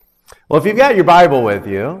Well, if you've got your Bible with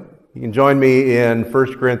you, you can join me in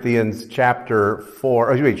 1 Corinthians chapter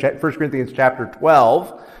 1 Corinthians chapter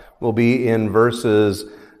 12. We'll be in verses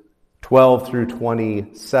 12 through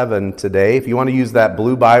 27 today. If you want to use that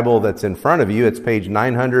blue Bible that's in front of you, it's page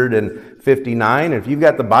 959. If you've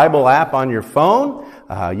got the Bible app on your phone,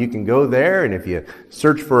 you can go there, and if you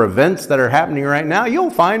search for events that are happening right now, you'll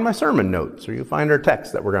find my sermon notes, or you'll find our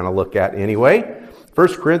text that we're going to look at anyway. 1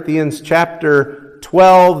 Corinthians chapter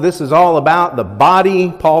 12, this is all about the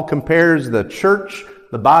body. Paul compares the church,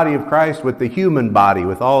 the body of Christ, with the human body,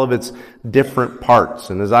 with all of its different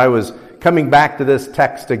parts. And as I was coming back to this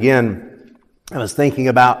text again, I was thinking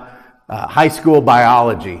about high school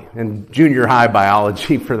biology and junior high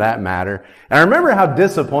biology for that matter. And I remember how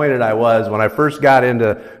disappointed I was when I first got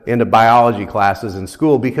into biology classes in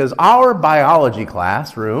school, because our biology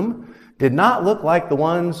classroom did not look like the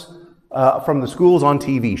ones from the schools on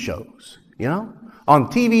TV shows, you know? On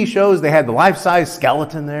TV shows, they had the life-size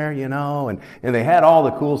skeleton there, you know, and they had all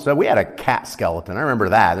the cool stuff. We had a cat skeleton. I remember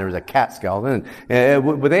that. There was a cat skeleton.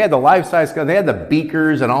 But they had the life-size skeleton. They had the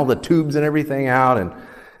beakers and all the tubes and everything out.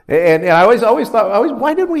 And I always thought,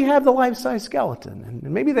 why didn't we have the life-size skeleton?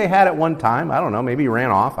 And maybe they had it one time. I don't know. Maybe he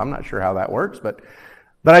ran off. I'm not sure how that works. But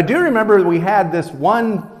I do remember we had this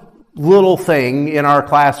one little thing in our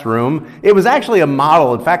classroom. It was actually a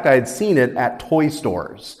model. In fact, I had seen it at toy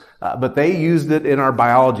stores. But they used it in our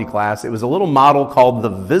biology class. It was a little model called the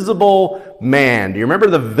Visible Man. Do you remember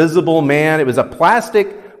the Visible Man? It was a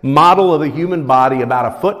plastic model of the human body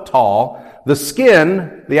about a foot tall. The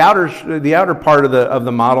skin, the outer part of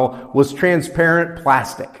the model, was transparent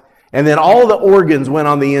plastic. And then all the organs went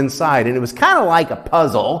on the inside. And it was kind of like a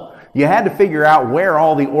puzzle. You had to figure out where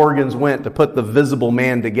all the organs went to put the Visible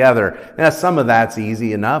Man together. Now, some of that's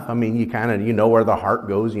easy enough. I mean, you know where the heart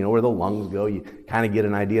goes, you know where the lungs go. You kind of get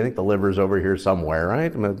an idea. I think the liver's over here somewhere,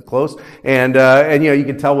 right? Am I close? And you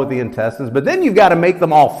can tell with the intestines. But then you've got to make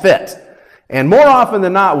them all fit. And more often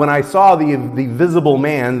than not, when I saw the Visible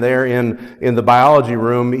Man there in the biology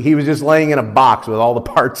room, he was just laying in a box with all the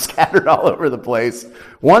parts scattered all over the place.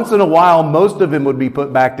 Once in a while, most of him would be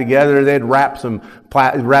put back together. They'd wrap some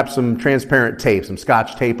transparent tape, some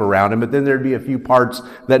Scotch tape around him, but then there'd be a few parts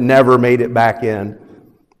that never made it back in.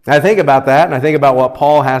 I think about that, and I think about what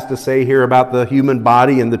Paul has to say here about the human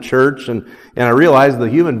body and the church, and I realize the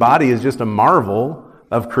human body is just a marvel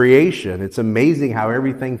of creation. It's amazing how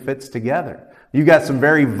everything fits together. You've got some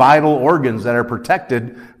very vital organs that are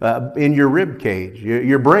protected in your rib cage.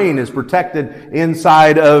 Your brain is protected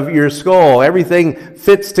inside of your skull. Everything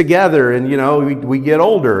fits together, and we get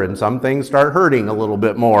older, and some things start hurting a little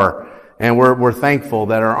bit more. And we're thankful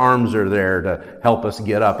that our arms are there to help us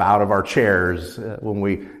get up out of our chairs when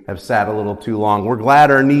we have sat a little too long. We're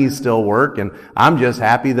glad our knees still work, and I'm just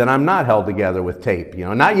happy that I'm not held together with tape.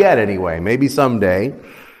 Not yet anyway, maybe someday.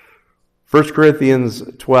 1 Corinthians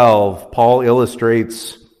 12, Paul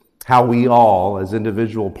illustrates how we all, as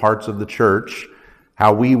individual parts of the church,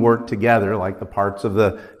 how we work together like the parts of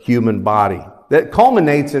the human body. That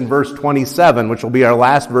culminates in verse 27, which will be our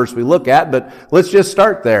last verse we look at, but let's just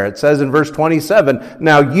start there. It says in verse 27,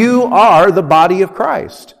 "Now you are the body of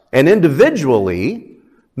Christ, and individually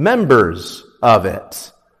members of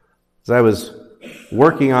it." As I was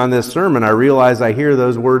working on this sermon, I realized I hear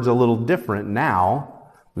those words a little different now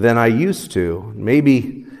than I used to.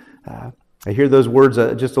 Maybe I hear those words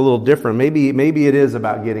just a little different. Maybe it is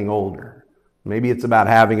about getting older. Maybe it's about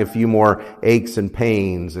having a few more aches and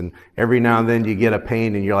pains, and every now and then you get a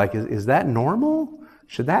pain and you're like, is that normal?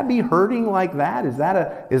 Should that be hurting like that? Is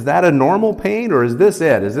that a normal pain, or is this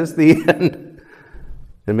it? Is this the end?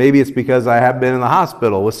 And maybe it's because I have been in the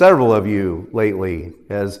hospital with several of you lately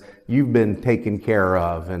as you've been taken care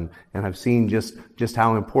of, and I've seen just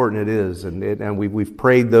how important it is, and we've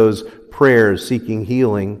prayed those prayers seeking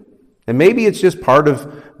healing. And maybe it's just part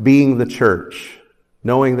of being the church,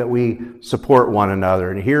 knowing that we support one another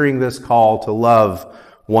and hearing this call to love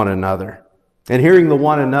one another. And hearing the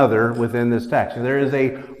one another within this text. And there is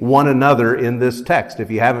a one another in this text. If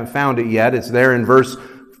you haven't found it yet, it's there in verse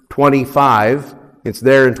 25. It's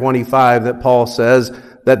there in 25 that Paul says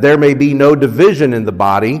that there may be no division in the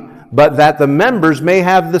body, but that the members may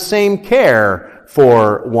have the same care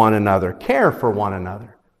for one another. Care for one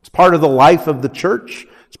another. It's part of the life of the church.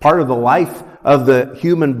 It's part of the life of the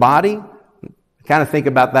human body. I kind of think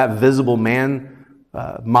about that Visible Man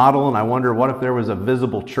model, and I wonder, what if there was a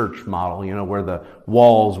visible church model, where the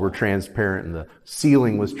walls were transparent and the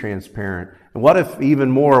ceiling was transparent? And what if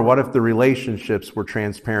the relationships were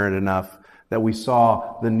transparent enough that we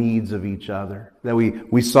saw the needs of each other, that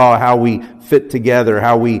we saw how we fit together,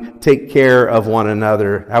 how we take care of one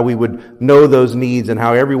another, how we would know those needs and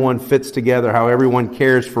how everyone fits together, how everyone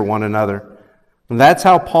cares for one another. And that's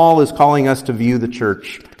how Paul is calling us to view the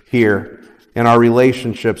church here in our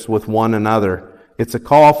relationships with one another. It's a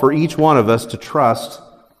call for each one of us to trust.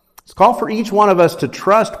 It's a call for each one of us to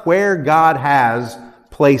trust where God has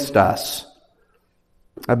placed us.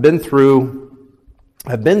 I've been through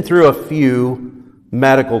a few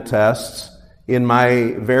medical tests in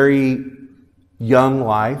my very young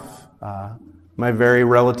life, my very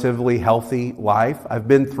relatively healthy life. I've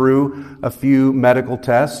been through a few medical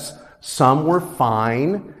tests. Some were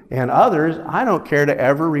fine, and others I don't care to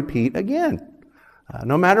ever repeat again,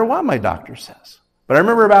 no matter what my doctor says. But I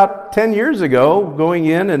remember about 10 years ago going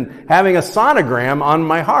in and having a sonogram on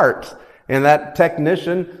my heart. And that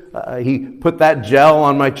technician, he put that gel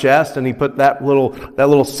on my chest, and he put that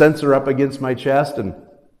little sensor up against my chest, and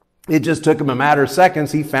it just took him a matter of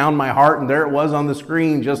seconds. He found my heart, and there it was on the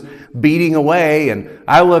screen, just beating away. And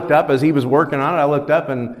I looked up as he was working on it. I looked up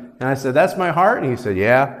and I said, "That's my heart?" And he said,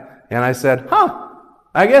 "Yeah." And I said,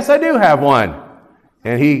 "I guess I do have one."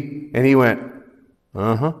 And he went,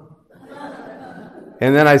 "Uh-huh."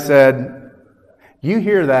 And then I said, "You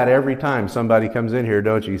hear that every time somebody comes in here,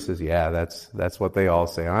 don't you?" He says, "Yeah, that's what they all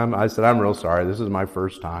say." I said, "I'm real sorry. This is my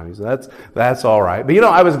first time." He said, "That's all right." But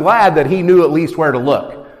I was glad that he knew at least where to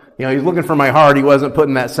look. He's looking for my heart. He wasn't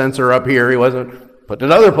putting that sensor up here. He wasn't putting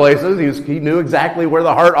it other places. He knew exactly where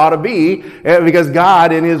the heart ought to be, because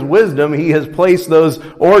God, in His wisdom, He has placed those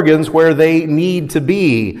organs where they need to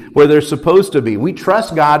be, where they're supposed to be. We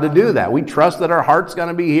trust God to do that. We trust that our heart's going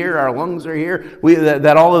to be here, our lungs are here,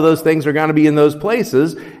 that all of those things are going to be in those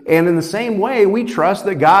places. And in the same way, we trust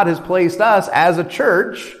that God has placed us as a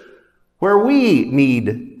church where we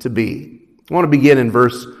need to be. I want to begin in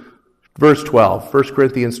verse 12, 1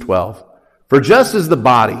 Corinthians 12. "For just as the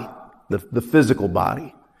body," the physical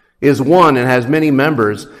body, "is one and has many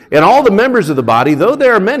members, and all the members of the body, though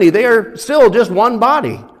there are many, they are still just one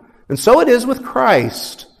body. And so it is with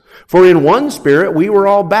Christ. For in one Spirit we were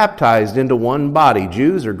all baptized into one body,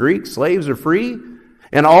 Jews or Greeks, slaves or free,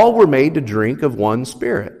 and all were made to drink of one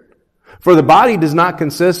Spirit. For the body does not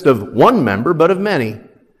consist of one member, but of many.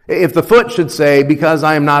 If the foot should say, 'Because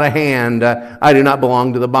I am not a hand, I do not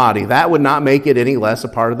belong to the body,' that would not make it any less a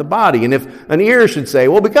part of the body. And if an ear should say,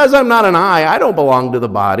 'Well, because I'm not an eye, I don't belong to the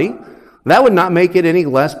body,' that would not make it any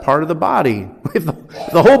less part of the body. If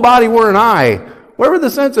the whole body were an eye, where would the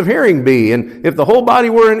sense of hearing be? And if the whole body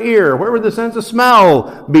were an ear, where would the sense of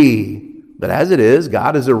smell be? But as it is,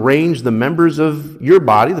 God has arranged the members of your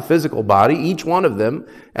body, the physical body, each one of them,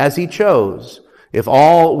 as He chose. If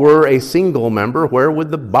all were a single member, where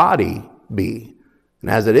would the body be?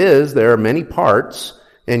 And as it is, there are many parts,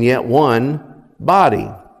 and yet one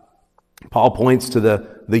body." Paul points to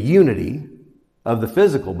the unity of the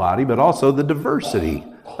physical body, but also the diversity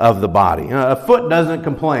of the body. A foot doesn't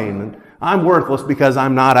complain, "I'm worthless because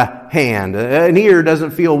I'm not a hand." An ear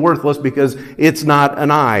doesn't feel worthless because it's not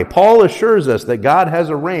an eye. Paul assures us that God has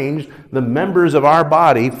arranged the members of our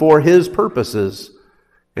body for His purposes.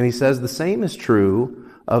 And he says the same is true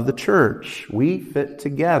of the church. We fit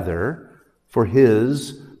together for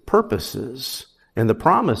His purposes. And the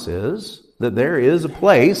promise is that there is a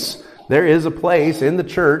place in the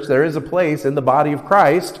church, there is a place in the body of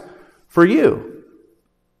Christ for you.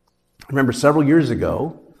 I remember several years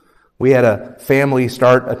ago, we had a family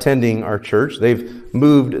start attending our church. They've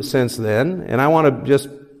moved since then. And I want to just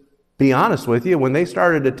be honest with you, when they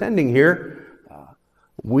started attending here,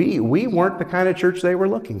 we weren't the kind of church they were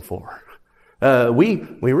looking for. We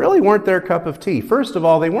really weren't their cup of tea. First of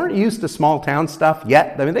all, they weren't used to small town stuff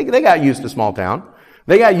yet. I mean, they got used to small town.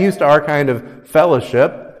 They got used to our kind of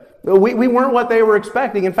fellowship. We weren't what they were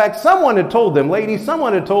expecting. In fact, someone had told them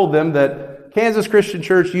that Kansas Christian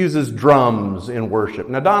Church uses drums in worship.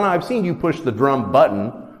 Now, Donna, I've seen you push the drum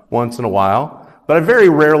button once in a while, but I've very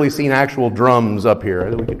rarely seen actual drums up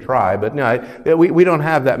here that we could try. But no, we don't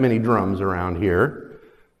have that many drums around here.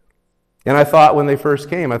 And I thought when they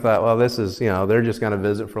first came, well, this is, they're just going to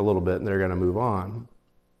visit for a little bit and they're going to move on.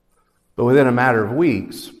 But within a matter of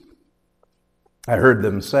weeks, I heard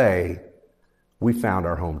them say, "We found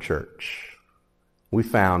our home church. We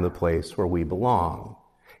found the place where we belong."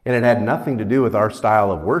 And it had nothing to do with our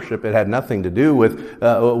style of worship. It had nothing to do with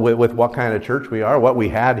what kind of church we are, what we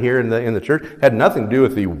had here in the church. It had nothing to do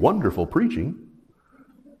with the wonderful preaching.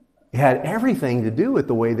 It had everything to do with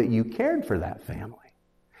the way that you cared for that family.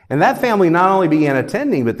 And that family not only began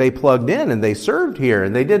attending, but they plugged in and they served here.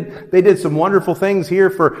 And they did some wonderful things here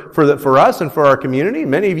for us and for our community.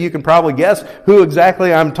 Many of you can probably guess who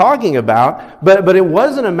exactly I'm talking about. But it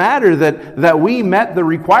wasn't a matter that we met the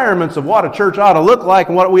requirements of what a church ought to look like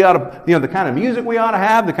and what we ought to, the kind of music we ought to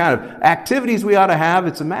have, the kind of activities we ought to have.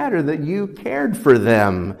 It's a matter that you cared for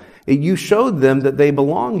them. You showed them that they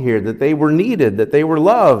belong here, that they were needed, that they were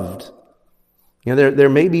loved. There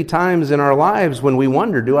may be times in our lives when we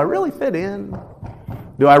wonder, do I really fit in?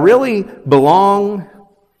 Do I really belong?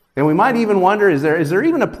 And we might even wonder, is there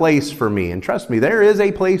even a place for me? And trust me, there is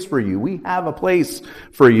a place for you. We have a place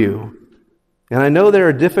for you. And I know there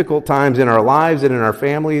are difficult times in our lives and in our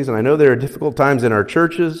families, and I know there are difficult times in our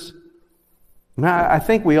churches. And I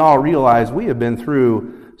think we all realize we have been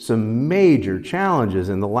through some major challenges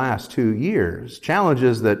in the last 2 years.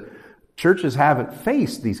 Challenges that churches haven't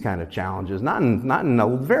faced these kind of challenges, not in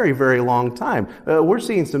a very, very long time. We're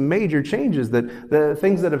seeing some major changes, the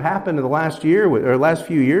things that have happened in the last year or last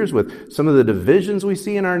few years with some of the divisions we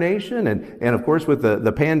see in our nation, and of course with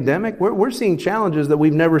the pandemic. We're seeing challenges that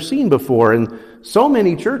we've never seen before, and so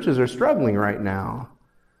many churches are struggling right now.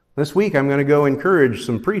 This week I'm going to go encourage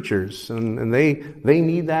some preachers, and they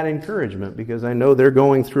need that encouragement because I know they're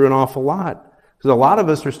going through an awful lot. Because a lot of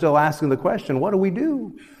us are still asking the question, what do we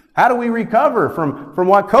do? How do we recover from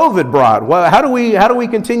what COVID brought? Well, how do we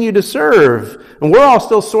continue to serve? And we're all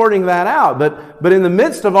still sorting that out. But in the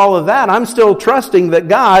midst of all of that, I'm still trusting that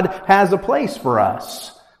God has a place for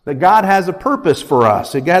us. That God has a purpose for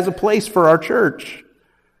us. It has a place for our church.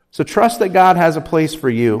 So trust that God has a place for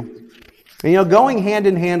you. And going hand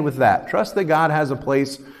in hand with that, trust that God has a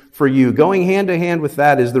place for you. Going hand in hand with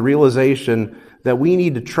that is the realization that we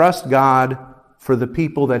need to trust God for the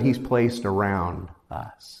people that He's placed around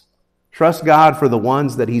us. Trust God for the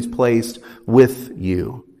ones that He's placed with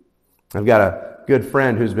you. I've got a good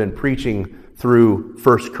friend who's been preaching through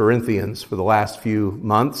 1 Corinthians for the last few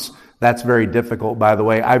months. That's very difficult, by the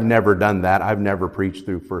way. I've never done that. I've never preached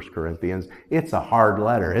through 1 Corinthians. It's a hard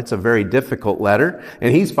letter. It's a very difficult letter,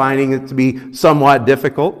 and he's finding it to be somewhat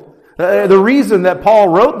difficult. The reason that Paul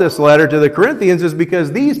wrote this letter to the Corinthians is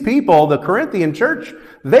because these people, the Corinthian church,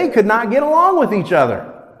 they could not get along with each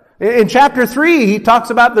other. In chapter 3, he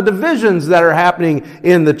talks about the divisions that are happening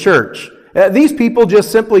in the church. These people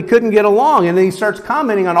just simply couldn't get along, and then he starts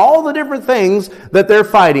commenting on all the different things that they're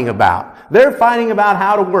fighting about. They're fighting about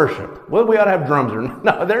how to worship. Well, we ought to have drums or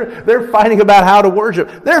no. They're fighting about how to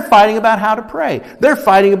worship. They're fighting about how to pray. They're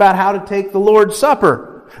fighting about how to take the Lord's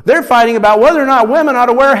Supper. They're fighting about whether or not women ought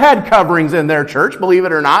to wear head coverings in their church, believe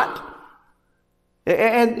it or not.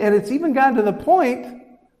 And it's even gotten to the point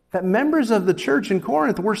that members of the church in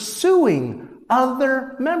Corinth were suing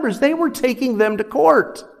other members. They were taking them to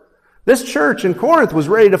court. This church in Corinth was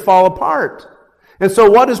ready to fall apart. And so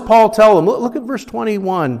what does Paul tell them? Look at verse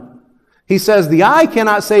 21. He says, the eye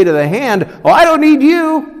cannot say to the hand, oh, I don't need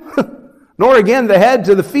you. Nor again the head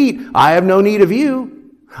to the feet, I have no need of you.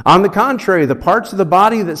 On the contrary, the parts of the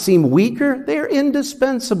body that seem weaker, they're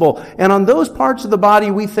indispensable. And on those parts of the body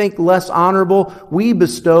we think less honorable, we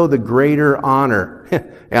bestow the greater honor.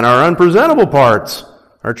 And our unpresentable parts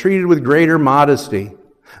are treated with greater modesty,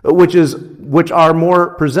 which our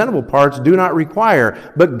more presentable parts do not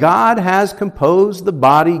require. But God has composed the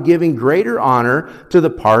body, giving greater honor to the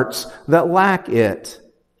parts that lack it.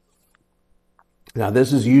 Now,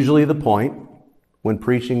 this is usually the point when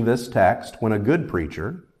preaching this text, when a good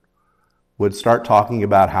preacher would start talking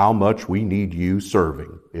about how much we need you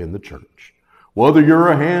serving in the church. Whether you're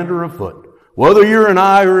a hand or a foot, whether you're an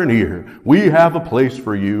eye or an ear, we have a place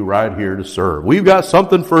for you right here to serve. We've got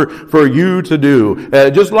something for you to do.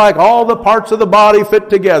 Just like all the parts of the body fit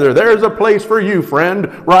together, there's a place for you,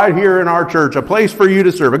 friend, right here in our church, a place for you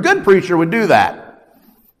to serve. A good preacher would do that.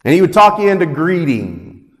 And he would talk you into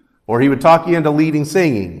greeting, or he would talk you into leading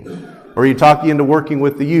singing, or he'd talk you into working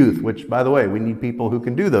with the youth, which, by the way, we need people who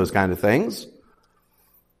can do those kind of things.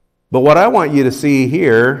 But what I want you to see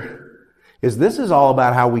here is this is all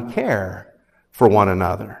about how we care for one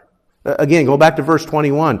another. Again, go back to verse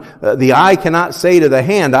 21. The eye cannot say to the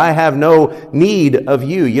hand, I have no need of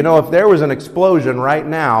you. If there was an explosion right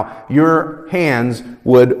now, your hands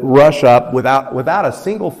would rush up without a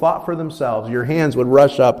single thought for themselves. Your hands would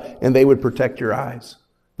rush up and they would protect your eyes.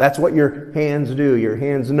 That's what your hands do. Your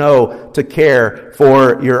hands know to care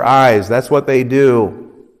for your eyes. That's what they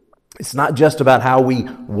do. It's not just about how we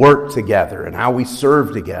work together and how we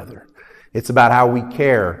serve together. It's about how we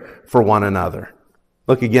care for one another.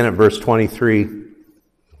 Look again at verse 23.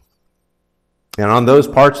 And on those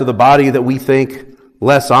parts of the body that we think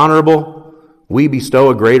less honorable, we bestow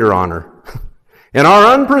a greater honor. And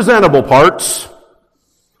our unpresentable parts,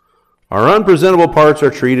 Our unpresentable parts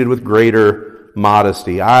are treated with greater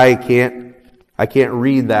modesty. I can't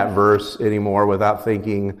read that verse anymore without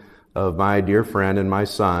thinking of my dear friend and my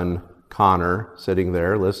son, Connor, sitting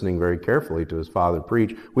there listening very carefully to his father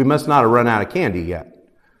preach. We must not have run out of candy yet,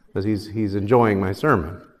 because he's enjoying my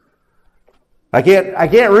sermon. I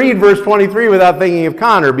can't read verse 23 without thinking of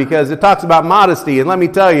Connor, because it talks about modesty, and let me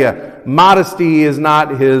tell you, modesty is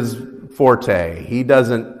not his forte. He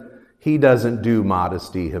doesn't do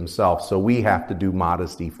modesty himself, so we have to do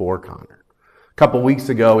modesty for Connor. A couple weeks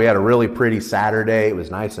ago, we had a really pretty Saturday. It was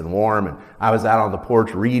nice and warm, and I was out on the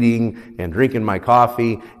porch reading and drinking my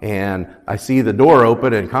coffee, and I see the door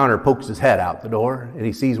open, and Connor pokes his head out the door, and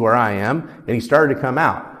he sees where I am, and he started to come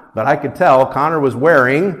out. But I could tell Connor was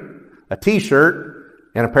wearing a t-shirt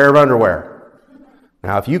and a pair of underwear.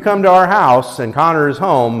 Now, if you come to our house and Connor is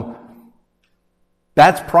home,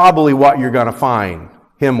 that's probably what you're going to find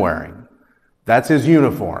him wearing. That's his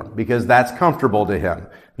uniform, because that's comfortable to him.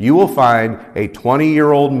 You will find a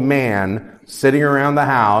 20-year-old man sitting around the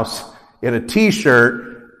house in a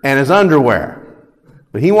t-shirt and his underwear.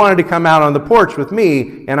 But he wanted to come out on the porch with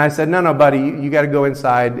me, and I said, no, buddy, you got to go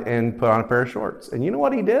inside and put on a pair of shorts. And you know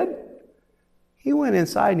what he did? He went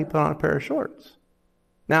inside and he put on a pair of shorts.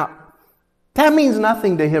 Now, that means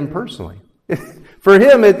nothing to him personally. For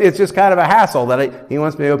him, it's just kind of a hassle that he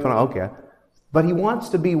wants me to open. Okay. But he wants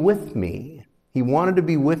to be with me. He wanted to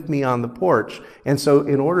be with me on the porch. And so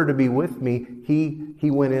in order to be with me, he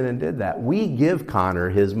went in and did that. We give Connor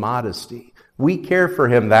his modesty. We care for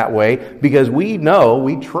him that way because we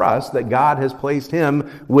trust that God has placed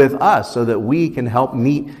him with us so that we can help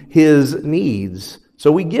meet his needs.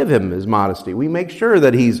 So we give him his modesty. We make sure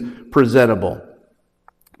that he's presentable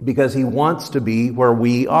because he wants to be where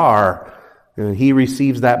we are. And he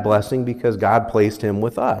receives that blessing because God placed him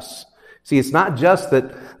with us. See, it's not just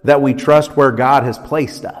that we trust where God has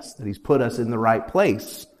placed us, that he's put us in the right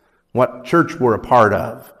place, what church we're a part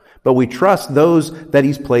of, but we trust those that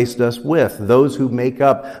he's placed us with, those who make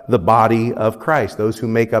up the body of Christ, those who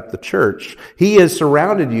make up the church. He has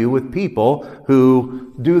surrounded you with people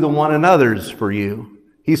who do the one another's for you.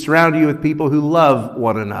 He's surrounded you with people who love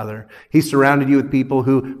one another. He's surrounded you with people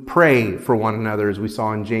who pray for one another, as we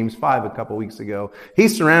saw in James 5 a couple weeks ago.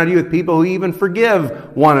 He's surrounded you with people who even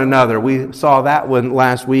forgive one another. We saw that one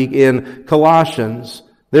last week in Colossians.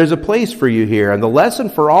 There's a place for you here. And the lesson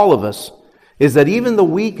for all of us is that even the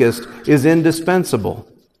weakest is indispensable.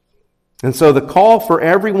 And so the call for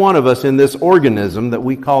every one of us in this organism that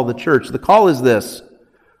we call the church, the call is this: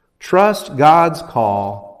 trust God's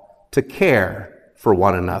call to care for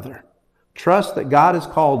one another. Trust that God has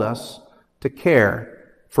called us to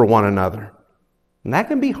care for one another. And that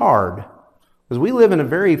can be hard, because we live in a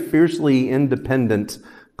very fiercely independent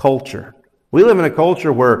culture. We live in a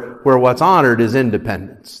culture where what's honored is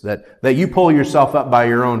independence, that you pull yourself up by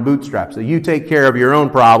your own bootstraps, that you take care of your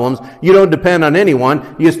own problems, you don't depend on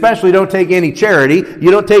anyone, you especially don't take any charity,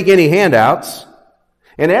 you don't take any handouts.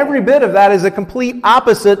 And every bit of that is a complete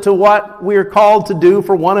opposite to what we're called to do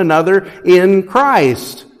for one another in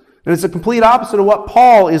Christ. And it's a complete opposite of what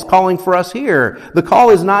Paul is calling for us here. The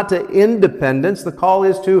call is not to independence. The call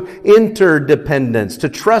is to interdependence, to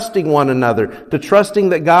trusting one another, to trusting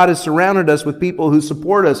that God has surrounded us with people who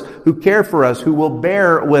support us, who care for us, who will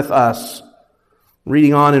bear with us.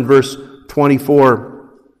 Reading on in verse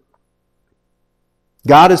 24.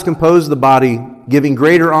 God has composed the body, giving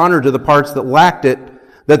greater honor to the parts that lacked it,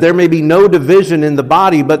 that there may be no division in the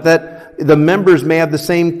body, but that the members may have the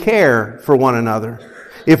same care for one another.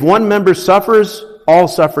 If one member suffers, all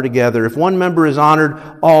suffer together. If one member is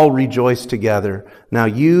honored, all rejoice together. Now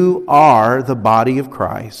you are the body of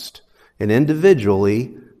Christ, and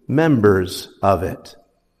individually members of it.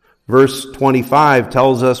 Verse 25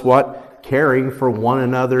 tells us what caring for one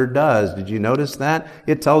another does. Did you notice that?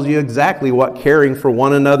 It tells you exactly what caring for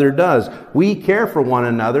one another does. We care for one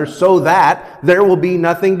another so that there will be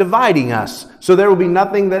nothing dividing us. So there will be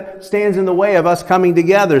nothing that stands in the way of us coming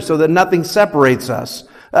together, so that nothing separates us.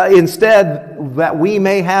 Instead, that we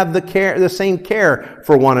may have the same care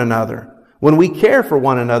for one another. When we care for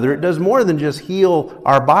one another, it does more than just heal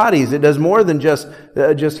our bodies. It does more than just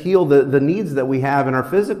heal the needs that we have in our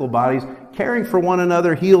physical bodies. Caring for one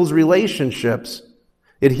another heals relationships.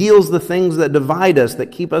 It heals the things that divide us,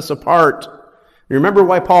 that keep us apart. You remember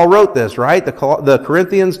why Paul wrote this, right? The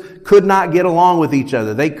Corinthians could not get along with each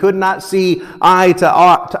other. They could not see eye to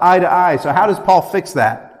eye. So how does Paul fix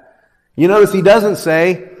that? You notice he doesn't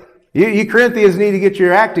say, you Corinthians need to get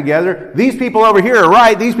your act together. These people over here are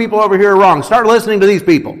right. These people over here are wrong. Start listening to these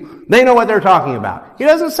people. They know what they're talking about. He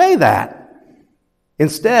doesn't say that.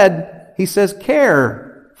 Instead, he says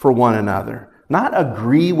care for one another. not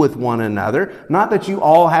agree with one another, not that you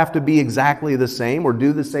all have to be exactly the same or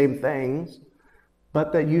do the same things,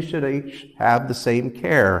 but that you should each have the same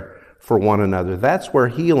care for one another. That's where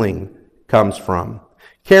healing comes from.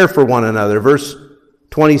 Care for one another. Verse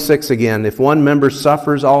 26 again, if one member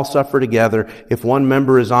suffers, all suffer together. If one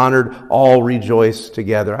member is honored, all rejoice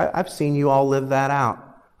together. I've seen you all live that out.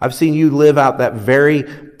 I've seen you live out that very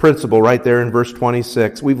principle right there in verse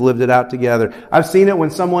 26. We've lived it out together. I've seen it when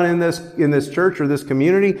someone in this church or this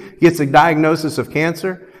community gets a diagnosis of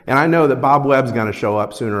cancer, and I know that Bob Webb's going to show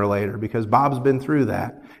up sooner or later because Bob's been through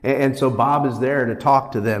that. And so Bob is there to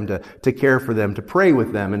talk to them, to care for them, to pray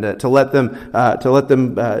with them, and to let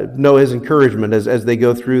them know his encouragement as they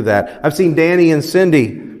go through that. I've seen Danny and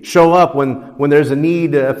Cindy show up when there's a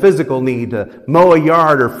need, a physical need to mow a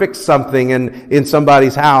yard or fix something in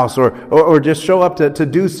somebody's house, or just show up to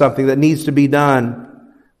do something that needs to be done.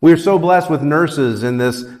 We're so blessed with nurses in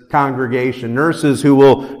this congregation, nurses who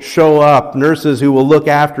will show up, nurses who will look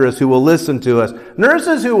after us, who will listen to us,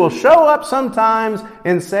 nurses who will show up sometimes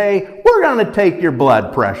and say, we're going to take your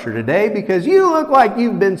blood pressure today because you look like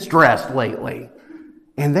you've been stressed lately.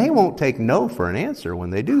 And they won't take no for an answer when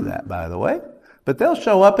they do that, by the way. But they'll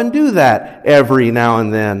show up and do that every now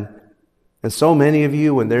and then. And so many of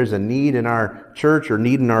you, when there's a need in our church or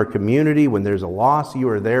need in our community, when there's a loss, you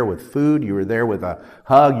are there with food, you are there with a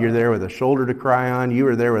hug, you're there with a shoulder to cry on, you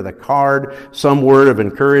are there with a card, some word of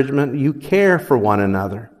encouragement. You care for one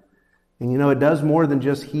another. And you know, it does more than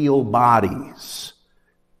just heal bodies.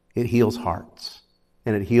 It heals hearts,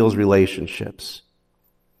 and it heals relationships.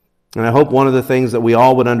 And I hope one of the things that we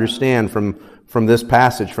all would understand from this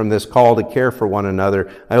passage, from this call to care for one another,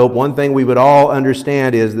 I hope one thing we would all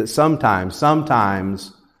understand is that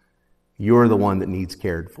sometimes you're the one that needs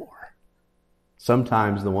cared for.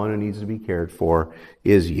 Sometimes the one who needs to be cared for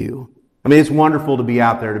is you. I mean, it's wonderful to be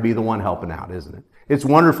out there, to be the one helping out, isn't it? It's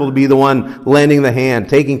wonderful to be the one lending the hand,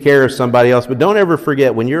 taking care of somebody else. But don't ever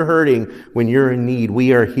forget, when you're hurting, when you're in need,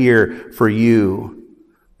 we are here for you.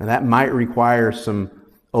 And that might require some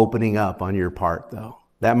opening up on your part, though.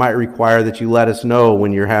 That might require that you let us know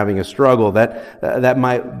when you're having a struggle. That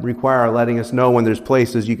might require letting us know when there's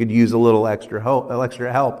places you could use a little extra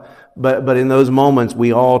help. But in those moments,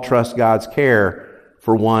 we all trust God's care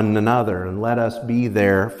for one another, and let us be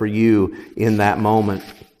there for you in that moment.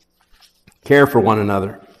 Care for one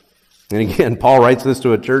another. And again, Paul writes this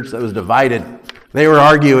to a church that was divided. They were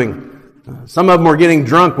arguing. Some of them were getting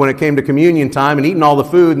drunk when it came to communion time and eating all the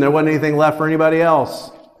food, and there wasn't anything left for anybody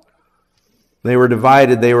else. They were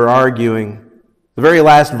divided. They were arguing. The very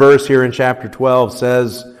last verse here in chapter 12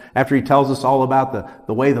 says, after he tells us all about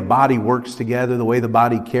the way the body works together, the way the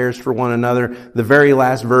body cares for one another, the very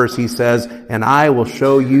last verse he says, and I will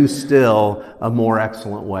show you still a more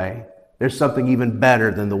excellent way. There's something even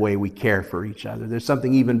better than the way we care for each other. There's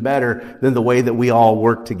something even better than the way that we all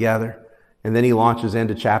work together. And then he launches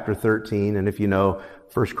into chapter 13. And if you know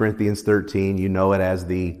 1 Corinthians 13, you know it as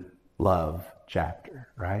the love chapter,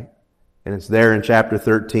 right? And it's there in chapter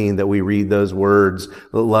 13 that we read those words.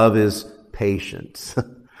 Love is patient.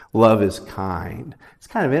 Love is kind. It's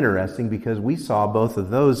kind of interesting because we saw both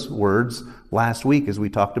of those words last week as we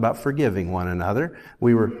talked about forgiving one another.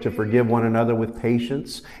 We were to forgive one another with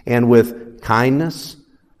patience and with kindness.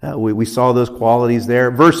 We saw those qualities there.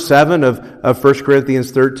 Verse 7 of 1 Corinthians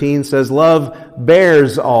 13 says, love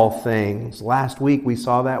bears all things. Last week we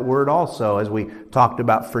saw that word also as we talked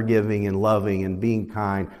about forgiving and loving and being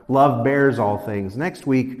kind. Love bears all things. Next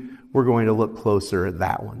week we're going to look closer at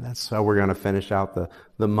that one. That's how we're going to finish out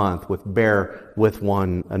the month, with bear with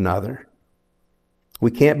one another. We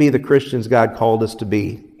can't be the Christians God called us to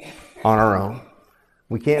be on our own.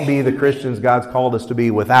 We can't be the Christians God's called us to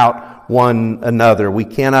be without one another. We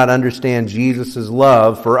cannot understand Jesus'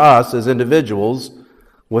 love for us as individuals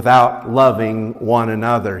without loving one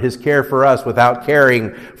another. His care for us without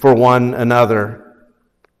caring for one another.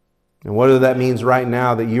 And whether that means right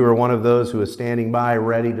now that you are one of those who is standing by,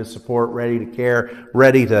 ready to support, ready to care,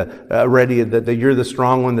 that you're the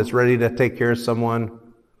strong one that's ready to take care of someone,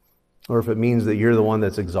 or if it means that you're the one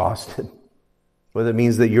that's exhausted, whether it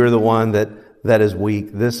means that you're the one that is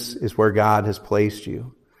weak, this is where God has placed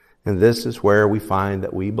you. And this is where we find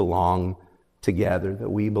that we belong together, that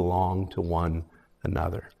we belong to one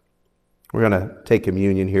another. We're going to take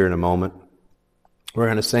communion here in a moment. We're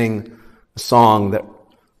going to sing a song that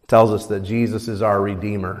tells us that Jesus is our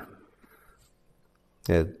Redeemer.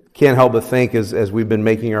 Can't help but think as we've been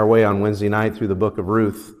making our way on Wednesday night through the book of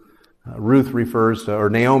Ruth,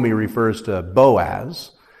 Naomi refers to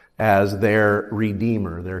Boaz as their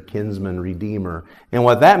redeemer, their kinsman redeemer. And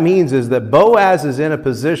what that means is that Boaz is in a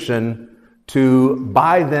position to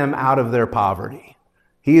buy them out of their poverty.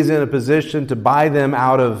 He is in a position to buy them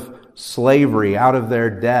out of slavery, out of their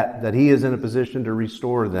debt, that He is in a position to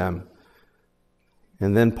restore them.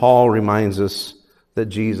 And then Paul reminds us that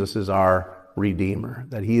Jesus is our Redeemer,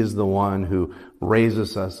 that He is the one who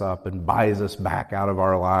raises us up and buys us back out of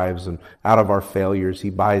our lives and out of our failures. He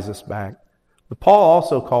buys us back. But Paul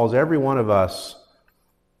also calls every one of us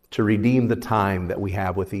to redeem the time that we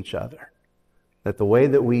have with each other. That the way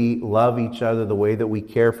that we love each other, the way that we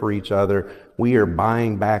care for each other, we are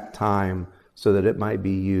buying back time so that it might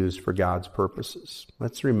be used for God's purposes.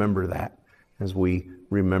 Let's remember that as we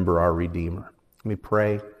remember our Redeemer. Let me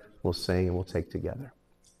pray, we'll sing, and we'll take together.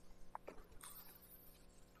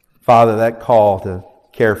 Father, that call to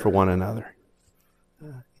care for one another.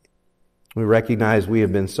 We recognize we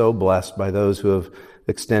have been so blessed by those who have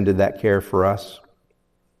extended that care for us.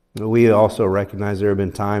 We also recognize there have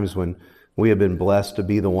been times when we have been blessed to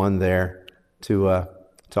be the one there to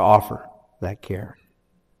offer that care.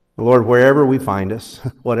 Lord, wherever we find us,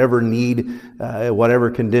 whatever need,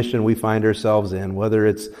 whatever condition we find ourselves in, whether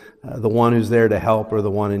it's the one who's there to help or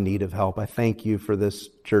the one in need of help, I thank you for this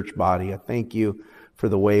church body. I thank you for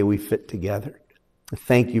the way we fit together. I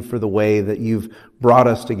thank you for the way that you've brought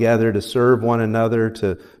us together to serve one another,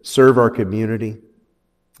 to serve our community,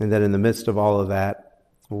 and that in the midst of all of that,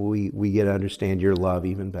 we get to understand your love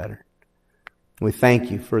even better. We thank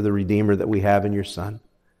you for the Redeemer that we have in your Son.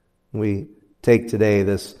 We take today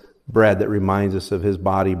this bread that reminds us of his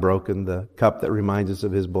body broken, the cup that reminds us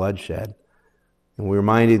of his blood shed. And we're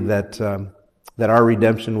reminded that our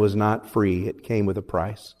redemption was not free. It came with a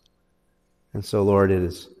price. And so, Lord, it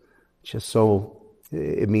is just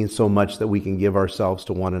it means so much that we can give ourselves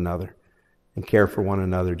to one another and care for one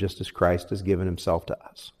another just as Christ has given himself to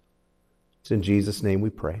us. It's in Jesus' name we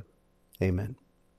pray. Amen.